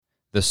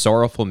The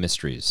Sorrowful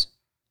Mysteries.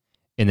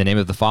 In the name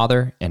of the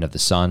Father, and of the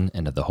Son,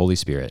 and of the Holy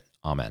Spirit.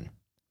 Amen.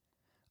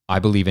 I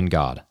believe in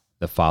God,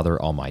 the Father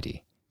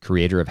Almighty,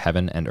 creator of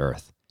heaven and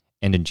earth,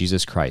 and in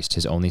Jesus Christ,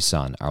 his only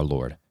Son, our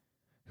Lord,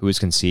 who was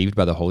conceived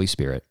by the Holy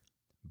Spirit,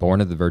 born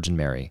of the Virgin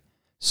Mary,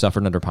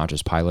 suffered under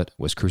Pontius Pilate,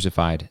 was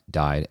crucified,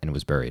 died, and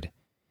was buried.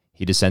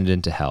 He descended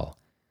into hell.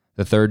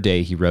 The third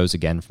day he rose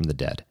again from the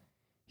dead.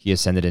 He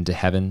ascended into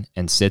heaven,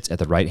 and sits at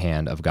the right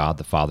hand of God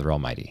the Father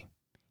Almighty.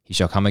 He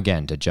shall come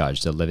again to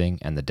judge the living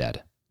and the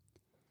dead.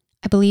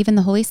 I believe in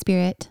the Holy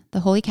Spirit,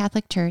 the Holy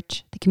Catholic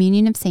Church, the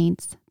communion of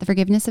saints, the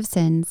forgiveness of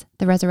sins,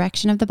 the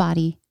resurrection of the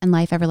body, and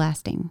life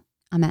everlasting.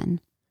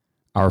 Amen.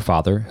 Our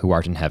Father, who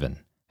art in heaven,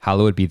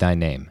 hallowed be thy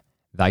name.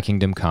 Thy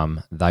kingdom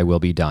come, thy will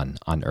be done,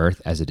 on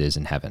earth as it is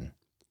in heaven.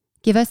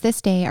 Give us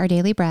this day our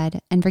daily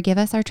bread, and forgive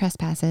us our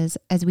trespasses,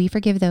 as we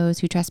forgive those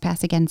who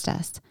trespass against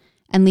us.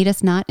 And lead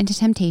us not into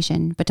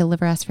temptation, but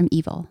deliver us from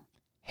evil.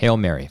 Hail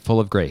Mary, full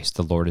of grace,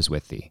 the Lord is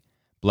with thee.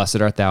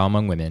 Blessed art thou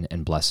among women,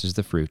 and blessed is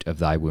the fruit of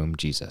thy womb,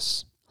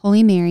 Jesus.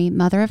 Holy Mary,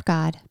 Mother of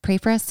God, pray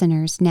for us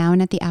sinners, now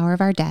and at the hour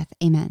of our death.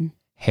 Amen.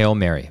 Hail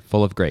Mary,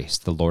 full of grace,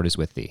 the Lord is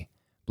with thee.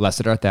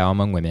 Blessed art thou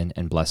among women,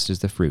 and blessed is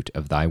the fruit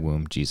of thy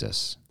womb,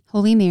 Jesus.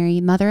 Holy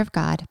Mary, Mother of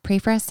God, pray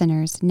for us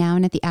sinners, now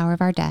and at the hour of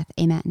our death.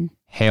 Amen.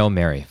 Hail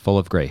Mary, full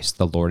of grace,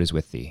 the Lord is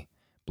with thee.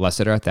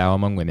 Blessed art thou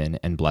among women,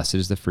 and blessed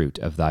is the fruit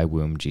of thy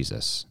womb,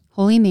 Jesus.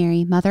 Holy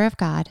Mary, Mother of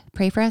God,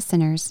 pray for us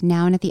sinners,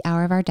 now and at the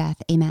hour of our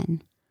death.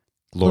 Amen.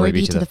 Glory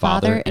be to the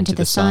Father, and to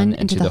the Son,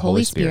 and to the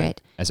Holy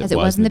Spirit, as it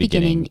was in the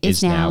beginning,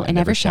 is now, and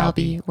ever shall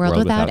be, world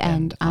without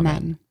end.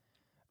 Amen.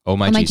 O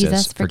my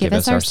Jesus, forgive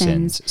us our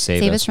sins,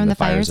 save us from the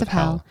fires of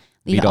hell,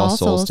 lead all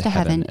souls to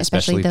heaven,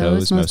 especially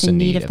those most in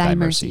need of thy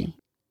mercy.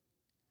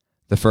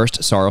 The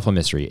first sorrowful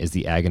mystery is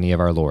the agony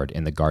of our Lord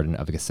in the Garden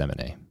of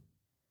Gethsemane.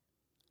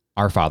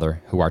 Our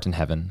Father, who art in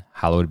heaven,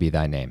 hallowed be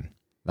thy name.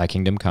 Thy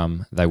kingdom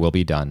come, thy will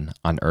be done,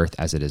 on earth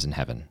as it is in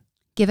heaven.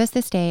 Give us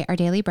this day our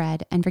daily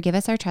bread, and forgive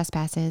us our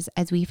trespasses,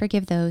 as we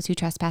forgive those who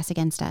trespass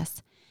against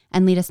us.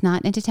 And lead us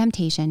not into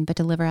temptation, but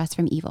deliver us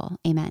from evil.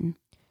 Amen.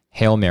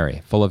 Hail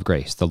Mary, full of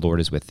grace, the Lord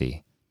is with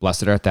thee.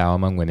 Blessed art thou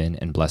among women,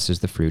 and blessed is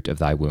the fruit of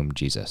thy womb,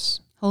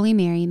 Jesus. Holy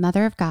Mary,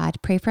 Mother of God,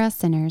 pray for us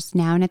sinners,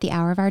 now and at the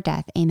hour of our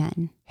death.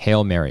 Amen.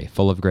 Hail Mary,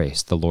 full of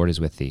grace, the Lord is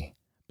with thee.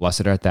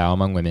 Blessed art thou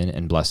among women,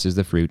 and blessed is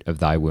the fruit of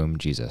thy womb,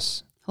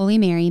 Jesus. Holy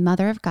Mary,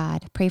 Mother of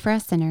God, pray for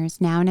us sinners,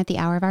 now and at the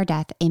hour of our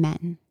death.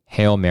 Amen.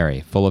 Hail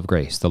Mary, full of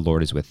grace, the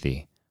Lord is with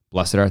thee.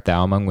 Blessed art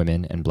thou among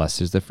women, and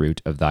blessed is the fruit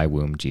of thy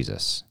womb,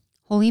 Jesus.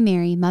 Holy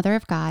Mary, Mother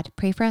of God,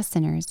 pray for us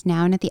sinners,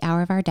 now and at the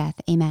hour of our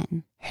death.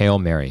 Amen. Hail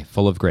Mary,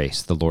 full of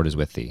grace, the Lord is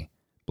with thee.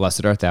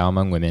 Blessed art thou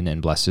among women,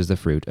 and blessed is the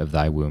fruit of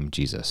thy womb,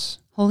 Jesus.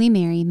 Holy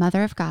Mary, Mother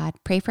of God,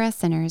 pray for us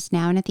sinners,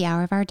 now and at the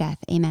hour of our death.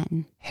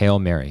 Amen. Hail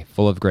Mary,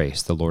 full of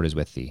grace, the Lord is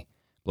with thee.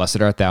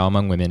 Blessed art thou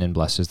among women, and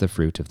blessed is the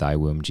fruit of thy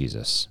womb,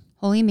 Jesus.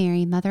 Holy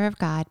Mary, Mother of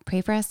God,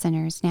 pray for us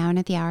sinners, now and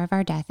at the hour of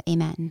our death.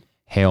 Amen.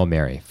 Hail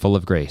Mary, full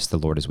of grace, the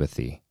Lord is with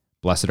thee.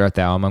 Blessed art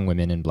thou among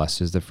women, and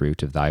blessed is the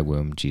fruit of thy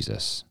womb,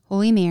 Jesus.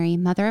 Holy Mary,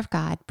 Mother of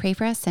God, pray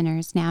for us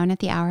sinners, now and at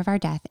the hour of our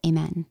death.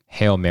 Amen.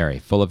 Hail Mary,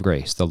 full of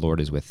grace, the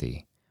Lord is with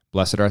thee.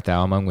 Blessed art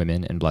thou among women,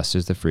 and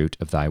blessed is the fruit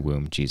of thy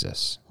womb,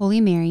 Jesus.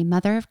 Holy Mary,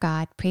 Mother of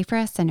God, pray for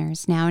us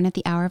sinners, now and at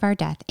the hour of our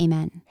death.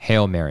 Amen.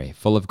 Hail Mary,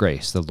 full of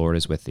grace, the Lord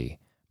is with thee.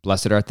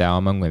 Blessed art thou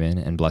among women,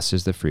 and blessed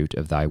is the fruit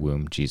of thy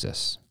womb,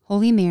 Jesus.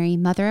 Holy Mary,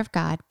 Mother of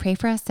God, pray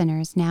for us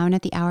sinners, now and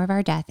at the hour of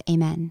our death.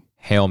 Amen.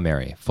 Hail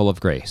Mary, full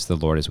of grace, the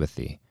Lord is with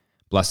thee.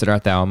 Blessed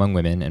art thou among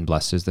women, and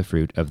blessed is the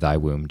fruit of thy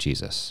womb,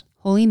 Jesus.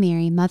 Holy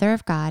Mary, Mother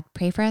of God,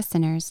 pray for us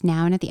sinners,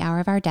 now and at the hour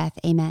of our death.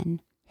 Amen.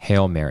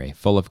 Hail Mary,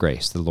 full of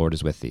grace, the Lord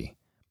is with thee.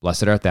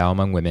 Blessed art thou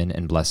among women,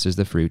 and blessed is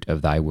the fruit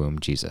of thy womb,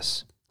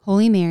 Jesus.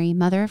 Holy Mary,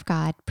 Mother of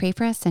God, pray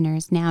for us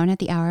sinners, now and at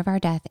the hour of our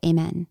death.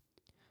 Amen.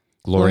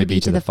 Glory be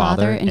to the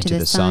Father, and to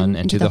the Son,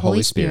 and to the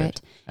Holy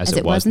Spirit, as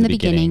it was in the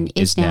beginning,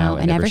 is now,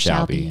 and ever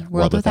shall be,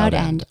 world without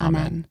end.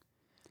 Amen.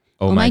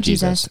 O my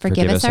Jesus,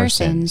 forgive us our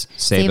sins,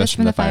 save us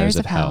from the fires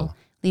of hell,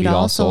 lead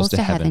all souls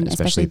to heaven,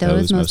 especially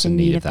those most in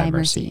need of thy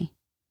mercy.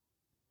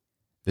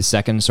 The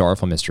second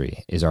sorrowful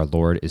mystery is our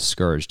Lord is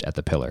scourged at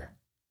the pillar.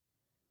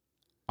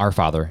 Our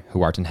Father,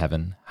 who art in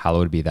heaven,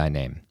 hallowed be thy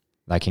name.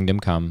 Thy kingdom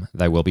come,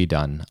 thy will be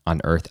done,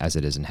 on earth as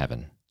it is in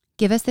heaven.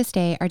 Give us this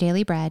day our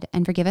daily bread,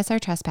 and forgive us our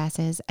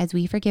trespasses, as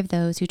we forgive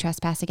those who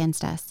trespass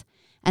against us.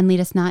 And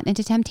lead us not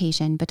into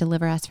temptation, but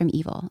deliver us from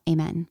evil.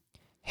 Amen.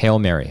 Hail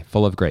Mary,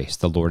 full of grace,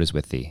 the Lord is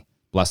with thee.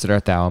 Blessed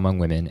art thou among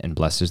women, and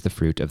blessed is the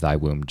fruit of thy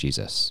womb,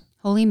 Jesus.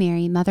 Holy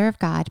Mary, Mother of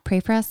God, pray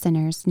for us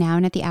sinners, now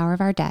and at the hour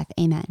of our death.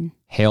 Amen.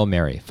 Hail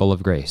Mary, full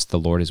of grace, the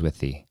Lord is with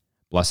thee.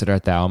 Blessed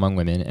art thou among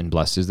women, and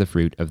blessed is the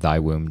fruit of thy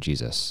womb,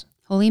 Jesus.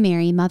 Holy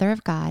Mary, Mother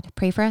of God,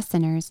 pray for us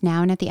sinners,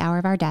 now and at the hour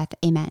of our death.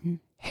 Amen.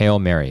 Hail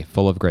Mary,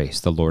 full of grace,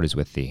 the Lord is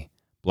with thee.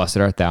 Blessed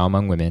art thou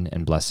among women,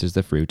 and blessed is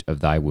the fruit of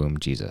thy womb,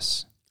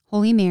 Jesus.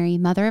 Holy Mary,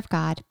 Mother of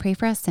God, pray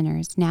for us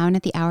sinners, now and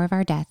at the hour of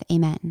our death.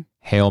 Amen.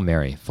 Hail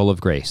Mary, full of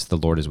grace, the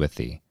Lord is with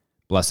thee.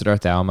 Blessed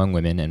art thou among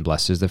women, and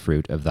blessed is the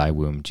fruit of thy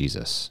womb,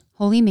 Jesus.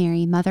 Holy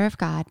Mary, Mother of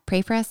God,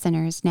 pray for us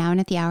sinners, now and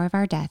at the hour of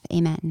our death.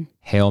 Amen.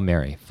 Hail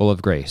Mary, full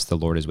of grace, the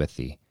Lord is with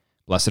thee.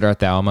 Blessed art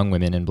thou among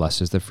women, and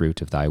blessed is the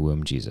fruit of thy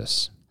womb,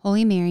 Jesus.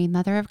 Holy Mary,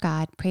 Mother of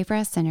God, pray for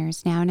us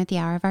sinners, now and at the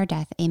hour of our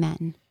death.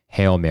 Amen.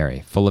 Hail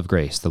Mary, full of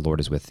grace, the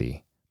Lord is with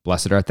thee.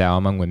 Blessed art thou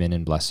among women,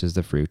 and blessed is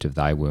the fruit of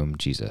thy womb,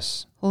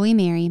 Jesus. Holy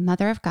Mary,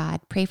 Mother of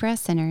God, pray for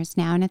us sinners,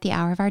 now and at the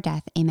hour of our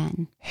death.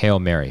 Amen. Hail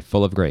Mary,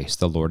 full of grace,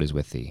 the Lord is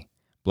with thee.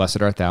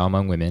 Blessed art thou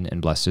among women,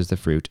 and blessed is the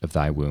fruit of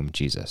thy womb,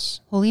 Jesus.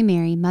 Holy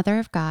Mary, Mother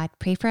of God,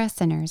 pray for us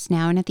sinners,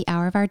 now and at the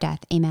hour of our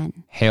death.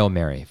 Amen. Hail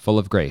Mary, full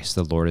of grace,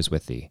 the Lord is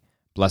with thee.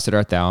 Blessed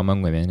art thou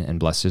among women, and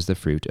blessed is the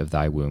fruit of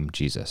thy womb,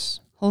 Jesus.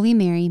 Holy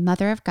Mary,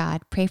 Mother of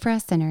God, pray for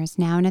us sinners,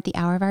 now and at the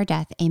hour of our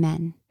death.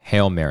 Amen.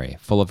 Hail Mary,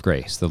 full of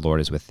grace, the Lord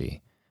is with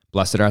thee.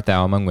 Blessed art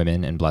thou among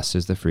women, and blessed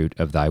is the fruit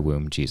of thy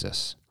womb,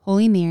 Jesus.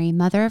 Holy Mary,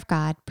 Mother of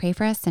God, pray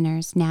for us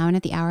sinners, now and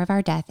at the hour of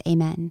our death.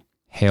 Amen.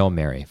 Hail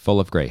Mary, full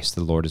of grace,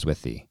 the Lord is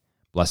with thee.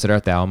 Blessed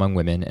art thou among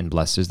women, and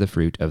blessed is the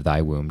fruit of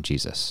thy womb,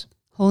 Jesus.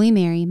 Holy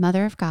Mary,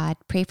 Mother of God,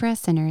 pray for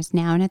us sinners,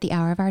 now and at the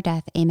hour of our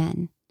death.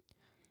 Amen.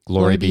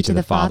 Glory be to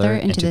the Father,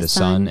 and to the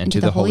Son, and to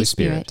the Holy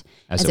Spirit,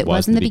 as it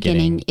was in the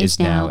beginning, is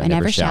now, and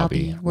ever shall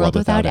be, world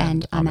without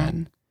end.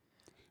 Amen.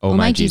 O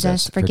my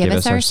Jesus, forgive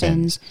us our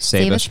sins,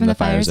 save us from the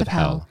fires of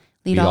hell,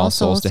 lead all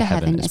souls to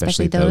heaven,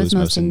 especially those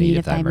most in need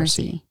of thy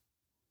mercy.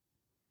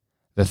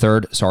 The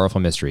third sorrowful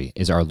mystery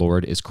is our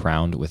Lord is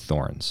crowned with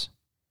thorns.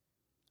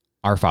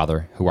 Our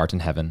Father, who art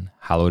in heaven,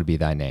 hallowed be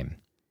thy name.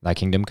 Thy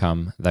kingdom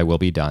come, thy will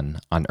be done,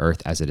 on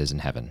earth as it is in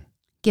heaven.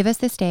 Give us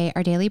this day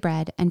our daily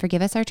bread, and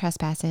forgive us our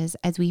trespasses,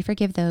 as we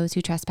forgive those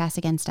who trespass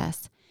against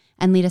us.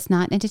 And lead us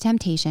not into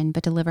temptation,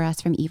 but deliver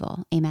us from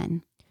evil.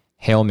 Amen.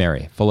 Hail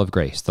Mary, full of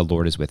grace, the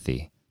Lord is with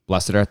thee.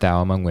 Blessed art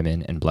thou among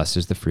women, and blessed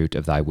is the fruit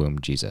of thy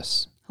womb,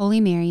 Jesus. Holy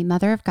Mary,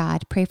 Mother of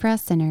God, pray for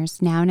us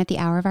sinners, now and at the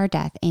hour of our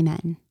death.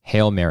 Amen.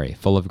 Hail Mary,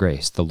 full of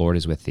grace, the Lord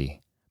is with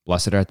thee.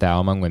 Blessed art thou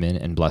among women,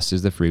 and blessed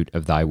is the fruit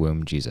of thy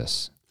womb,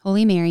 Jesus.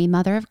 Holy Mary,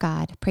 Mother of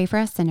God, pray for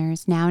us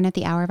sinners, now and at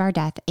the hour of our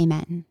death.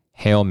 Amen.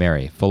 Hail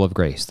Mary, full of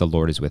grace, the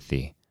Lord is with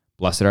thee.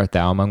 Blessed art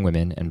thou among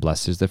women, and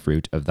blessed is the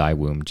fruit of thy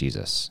womb,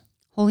 Jesus.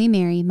 Holy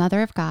Mary,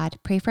 Mother of God,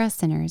 pray for us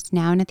sinners,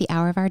 now and at the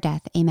hour of our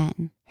death.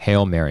 Amen.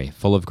 Hail Mary,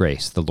 full of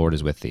grace, the Lord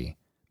is with thee.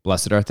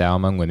 Blessed art thou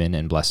among women,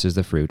 and blessed is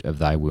the fruit of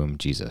thy womb,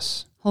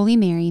 Jesus. Holy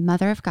Mary,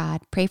 Mother of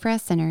God, pray for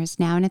us sinners,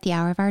 now and at the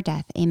hour of our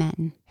death.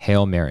 Amen.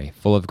 Hail Mary,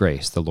 full of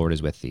grace, the Lord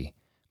is with thee.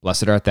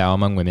 Blessed art thou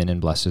among women,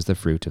 and blessed is the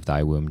fruit of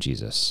thy womb,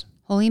 Jesus.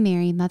 Holy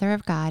Mary, Mother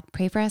of God,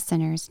 pray for us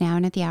sinners, now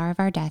and at the hour of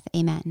our death.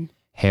 Amen.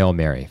 Hail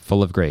Mary,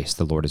 full of grace,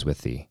 the Lord is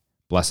with thee.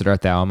 Blessed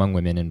art thou among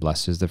women, and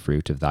blessed is the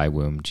fruit of thy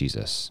womb,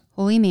 Jesus.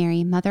 Holy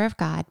Mary, Mother of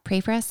God, pray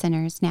for us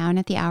sinners, now and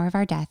at the hour of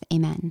our death.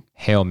 Amen.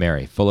 Hail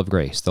Mary, full of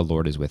grace, the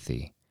Lord is with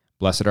thee.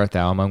 Blessed art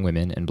thou among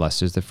women, and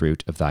blessed is the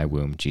fruit of thy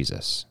womb,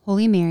 Jesus.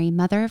 Holy Mary,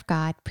 Mother of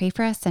God, pray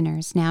for us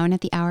sinners, now and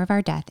at the hour of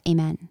our death.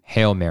 Amen.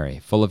 Hail Mary,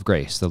 full of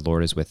grace, the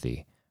Lord is with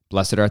thee.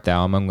 Blessed art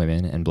thou among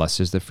women, and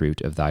blessed is the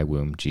fruit of thy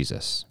womb,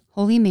 Jesus.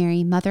 Holy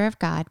Mary, Mother of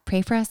God,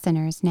 pray for us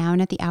sinners, now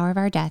and at the hour of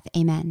our death.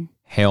 Amen.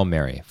 Hail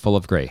Mary, full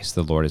of grace,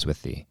 the Lord is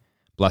with thee.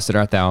 Blessed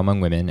art thou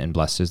among women, and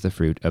blessed is the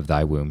fruit of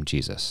thy womb,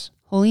 Jesus.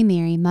 Holy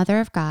Mary, Mother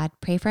of God,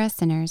 pray for us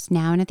sinners,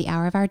 now and at the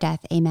hour of our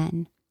death.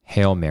 Amen.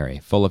 Hail Mary,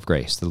 full of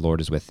grace, the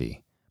Lord is with thee.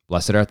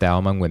 Blessed art thou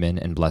among women,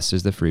 and blessed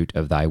is the fruit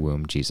of thy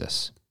womb,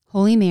 Jesus.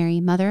 Holy Mary,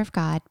 Mother of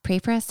God, pray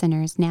for us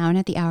sinners, now and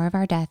at the hour of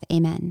our death.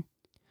 Amen.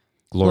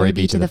 Glory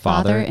be to the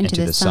Father, and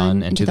to the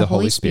Son, and to the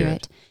Holy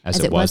Spirit, as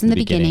it was in the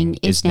beginning,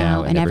 is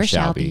now, and ever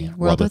shall be,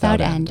 world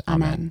without end.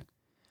 Amen.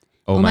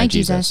 O my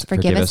Jesus,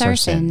 forgive us our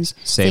sins,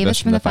 save us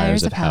from the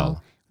fires of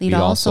hell, lead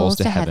all souls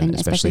to heaven,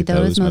 especially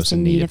those most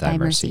in need of thy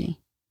mercy.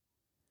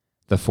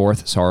 The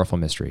fourth sorrowful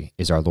mystery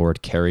is our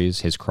Lord carries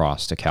his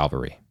cross to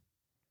Calvary.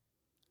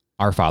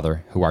 Our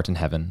Father, who art in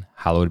heaven,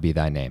 hallowed be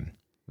thy name.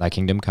 Thy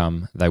kingdom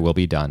come, thy will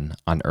be done,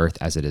 on earth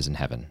as it is in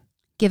heaven.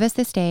 Give us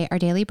this day our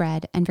daily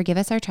bread, and forgive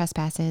us our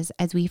trespasses,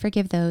 as we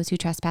forgive those who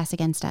trespass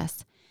against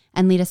us.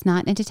 And lead us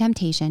not into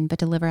temptation, but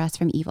deliver us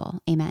from evil.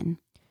 Amen.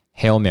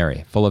 Hail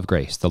Mary, full of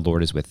grace, the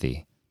Lord is with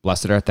thee.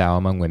 Blessed art thou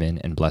among women,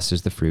 and blessed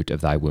is the fruit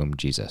of thy womb,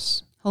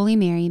 Jesus. Holy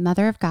Mary,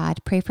 Mother of God,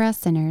 pray for us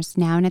sinners,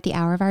 now and at the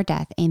hour of our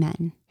death.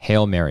 Amen.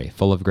 Hail Mary,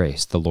 full of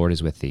grace, the Lord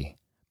is with thee.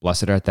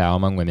 Blessed art thou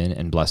among women,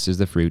 and blessed is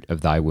the fruit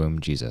of thy womb,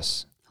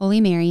 Jesus.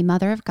 Holy Mary,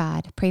 Mother of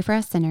God, pray for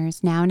us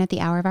sinners, now and at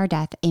the hour of our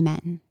death.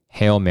 Amen.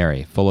 Hail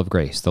Mary, full of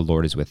grace, the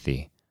Lord is with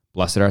thee.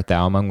 Blessed art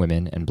thou among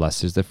women, and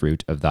blessed is the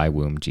fruit of thy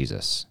womb,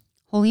 Jesus.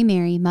 Holy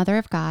Mary, Mother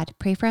of God,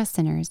 pray for us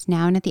sinners,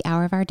 now and at the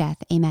hour of our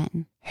death.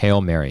 Amen.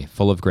 Hail Mary,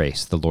 full of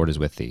grace, the Lord is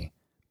with thee.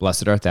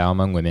 Blessed art thou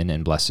among women,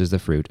 and blessed is the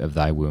fruit of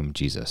thy womb,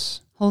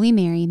 Jesus. Holy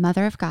Mary,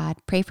 Mother of God,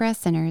 pray for us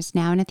sinners,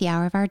 now and at the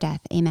hour of our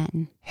death.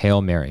 Amen.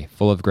 Hail Mary,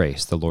 full of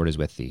grace, the Lord is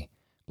with thee.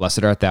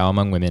 Blessed art thou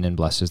among women, and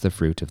blessed is the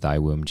fruit of thy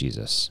womb,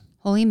 Jesus.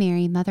 Holy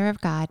Mary, Mother of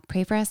God,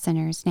 pray for us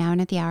sinners, now and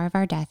at the hour of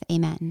our death.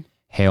 Amen.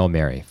 Hail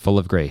Mary, full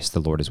of grace,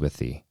 the Lord is with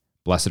thee.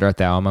 Blessed art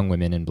thou among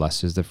women, and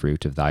blessed is the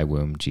fruit of thy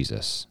womb,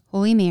 Jesus.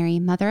 Holy Mary,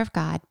 Mother of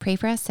God, pray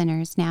for us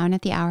sinners, now and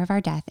at the hour of our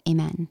death.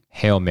 Amen.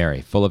 Hail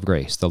Mary, full of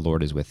grace, the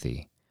Lord is with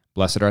thee.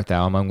 Blessed art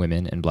thou among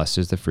women, and blessed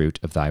is the fruit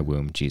of thy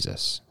womb,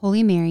 Jesus.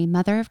 Holy Mary,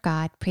 Mother of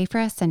God, pray for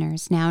us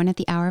sinners, now and at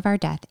the hour of our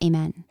death.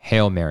 Amen.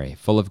 Hail Mary,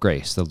 full of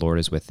grace, the Lord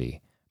is with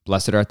thee.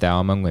 Blessed art thou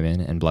among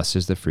women, and blessed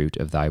is the fruit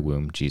of thy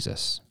womb,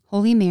 Jesus.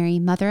 Holy Mary,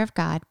 Mother of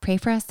God, pray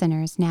for us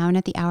sinners, now and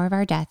at the hour of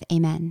our death.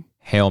 Amen.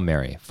 Hail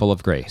Mary, full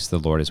of grace, the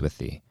Lord is with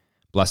thee.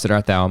 Blessed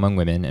art thou among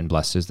women, and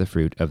blessed is the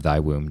fruit of thy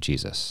womb,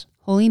 Jesus.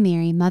 Holy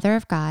Mary, Mother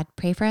of God,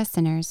 pray for us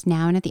sinners,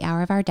 now and at the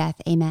hour of our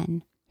death.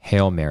 Amen.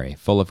 Hail Mary,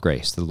 full of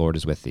grace, the Lord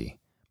is with thee.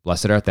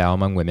 Blessed art thou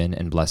among women,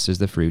 and blessed is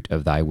the fruit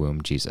of thy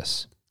womb,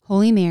 Jesus.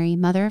 Holy Mary,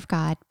 Mother of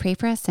God, pray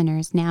for us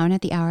sinners, now and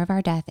at the hour of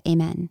our death.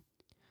 Amen.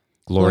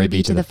 Glory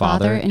be to the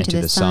Father, and to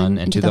the Son,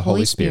 and to the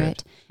Holy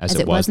Spirit, as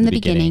it was in the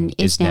beginning,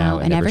 is now,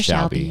 and ever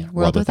shall be,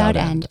 world without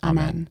end.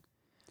 Amen.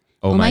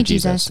 O my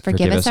Jesus,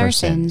 forgive us our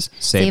sins,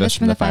 save us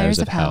from the fires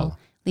of hell,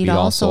 lead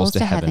all souls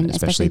to heaven,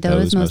 especially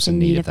those most in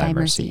need of thy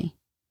mercy.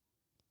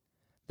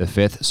 The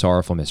fifth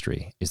sorrowful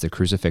mystery is the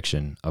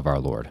crucifixion of our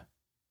Lord.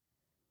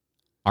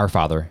 Our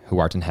Father, who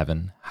art in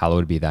heaven,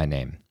 hallowed be thy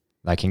name.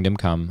 Thy kingdom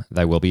come,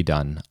 thy will be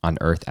done, on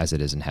earth as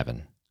it is in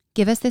heaven.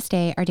 Give us this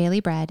day our daily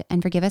bread,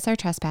 and forgive us our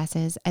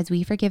trespasses, as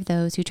we forgive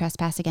those who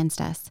trespass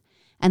against us.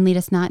 And lead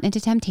us not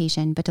into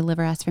temptation, but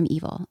deliver us from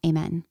evil.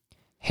 Amen.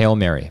 Hail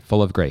Mary,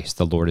 full of grace,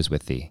 the Lord is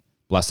with thee.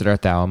 Blessed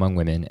art thou among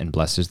women, and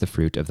blessed is the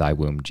fruit of thy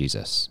womb,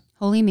 Jesus.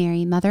 Holy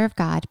Mary, Mother of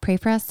God, pray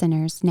for us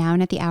sinners, now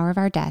and at the hour of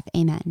our death.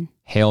 Amen.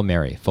 Hail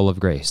Mary, full of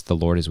grace, the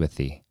Lord is with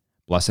thee.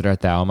 Blessed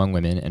art thou among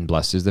women, and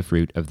blessed is the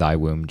fruit of thy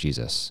womb,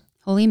 Jesus.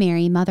 Holy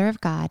Mary, Mother of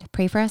God,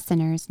 pray for us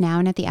sinners, now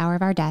and at the hour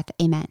of our death.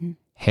 Amen.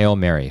 Hail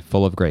Mary,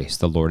 full of grace,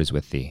 the Lord is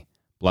with thee.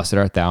 Blessed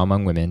art thou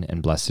among women,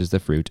 and blessed is the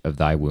fruit of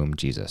thy womb,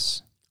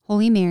 Jesus.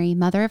 Holy Mary,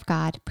 Mother of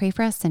God, pray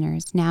for us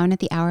sinners, now and at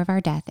the hour of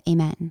our death.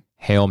 Amen.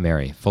 Hail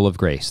Mary, full of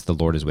grace, the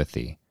Lord is with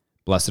thee.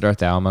 Blessed art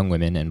thou among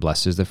women, and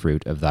blessed is the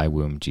fruit of thy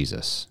womb,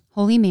 Jesus.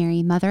 Holy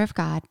Mary, Mother of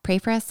God, pray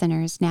for us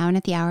sinners, now and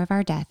at the hour of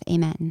our death.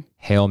 Amen.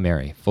 Hail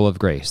Mary, full of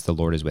grace, the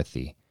Lord is with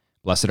thee.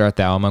 Blessed art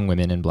thou among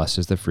women, and blessed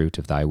is the fruit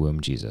of thy womb,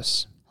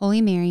 Jesus.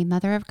 Holy Mary,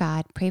 Mother of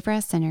God, pray for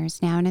us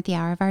sinners, now and at the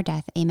hour of our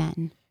death.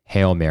 Amen.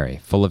 Hail Mary,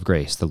 full of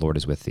grace, the Lord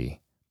is with thee.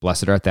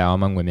 Blessed art thou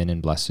among women,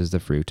 and blessed is the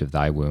fruit of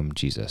thy womb,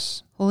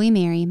 Jesus. Holy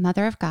Mary,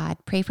 Mother of God,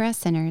 pray for us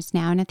sinners,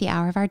 now and at the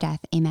hour of our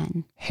death.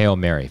 Amen. Hail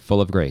Mary,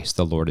 full of grace,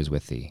 the Lord is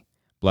with thee.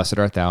 Blessed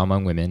art thou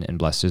among women, and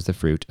blessed is the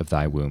fruit of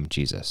thy womb,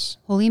 Jesus.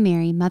 Holy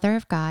Mary, Mother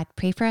of God,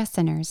 pray for us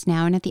sinners,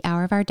 now and at the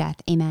hour of our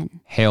death. Amen.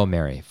 Hail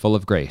Mary, full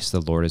of grace,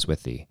 the Lord is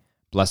with thee.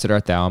 Blessed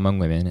art thou among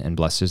women, and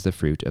blessed is the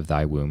fruit of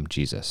thy womb,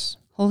 Jesus.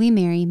 Holy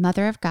Mary,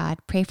 Mother of God,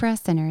 pray for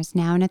us sinners,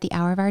 now and at the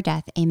hour of our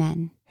death.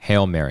 Amen.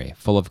 Hail Mary,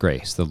 full of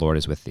grace, the Lord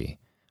is with thee.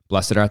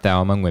 Blessed art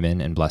thou among women,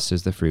 and blessed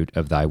is the fruit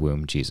of thy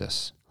womb,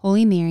 Jesus.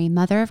 Holy Mary,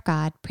 Mother of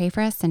God, pray for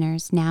us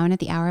sinners, now and at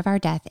the hour of our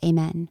death.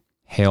 Amen.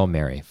 Hail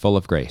Mary, full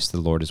of grace, the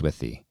Lord is with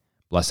thee.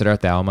 Blessed art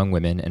thou among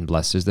women, and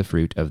blessed is the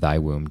fruit of thy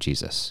womb,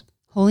 Jesus.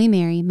 Holy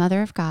Mary,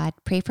 Mother of God,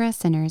 pray for us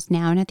sinners,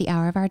 now and at the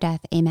hour of our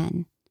death.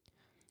 Amen.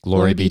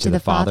 Glory be to the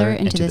Father,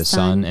 and to the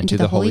Son, and to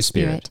the Holy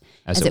Spirit,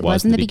 as it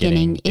was in the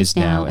beginning, is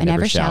now, and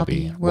ever shall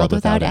be, world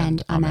without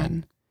end.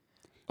 Amen.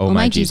 O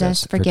my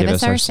Jesus, forgive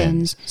us our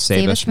sins,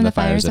 save us from the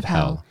fires of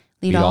hell,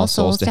 lead all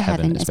souls to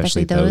heaven,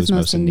 especially those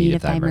most in need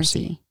of thy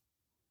mercy.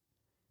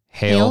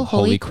 Hail,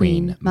 Holy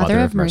Queen, Mother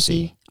of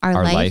mercy,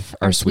 our life,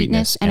 our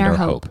sweetness, and our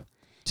hope.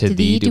 To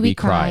thee do we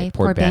cry,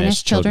 poor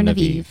banished children of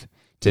Eve.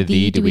 To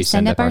thee do we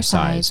send up our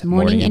sighs,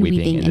 mourning and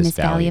weeping in this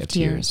valley of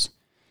tears.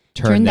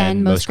 Turn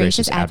then, most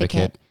gracious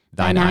Advocate,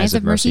 thine eyes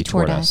of mercy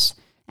toward us,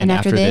 and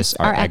after this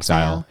our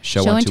exile,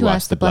 show unto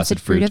us the blessed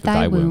fruit of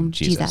thy womb,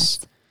 Jesus.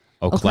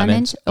 O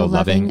clement, O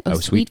loving, O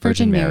sweet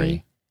Virgin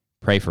Mary,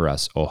 pray for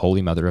us, O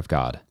Holy Mother of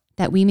God,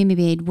 that we may be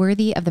made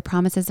worthy of the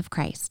promises of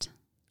Christ.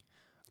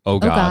 O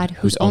God,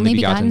 whose only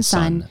begotten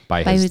Son,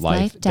 by his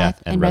life,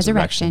 death, and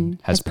resurrection,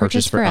 has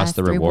purchased for us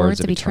the rewards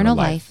of eternal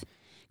life,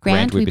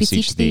 grant, we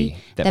beseech thee,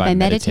 that by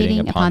meditating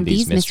upon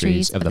these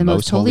mysteries of the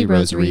most holy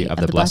rosary of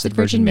the Blessed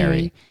Virgin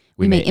Mary,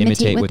 we may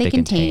imitate what they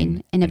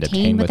contain and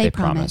obtain what they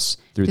promise,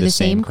 through the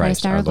same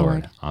Christ our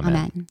Lord. Amen.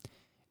 Amen.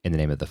 In the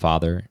name of the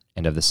Father,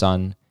 and of the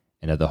Son,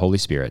 and of the Holy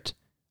Spirit.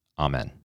 Amen.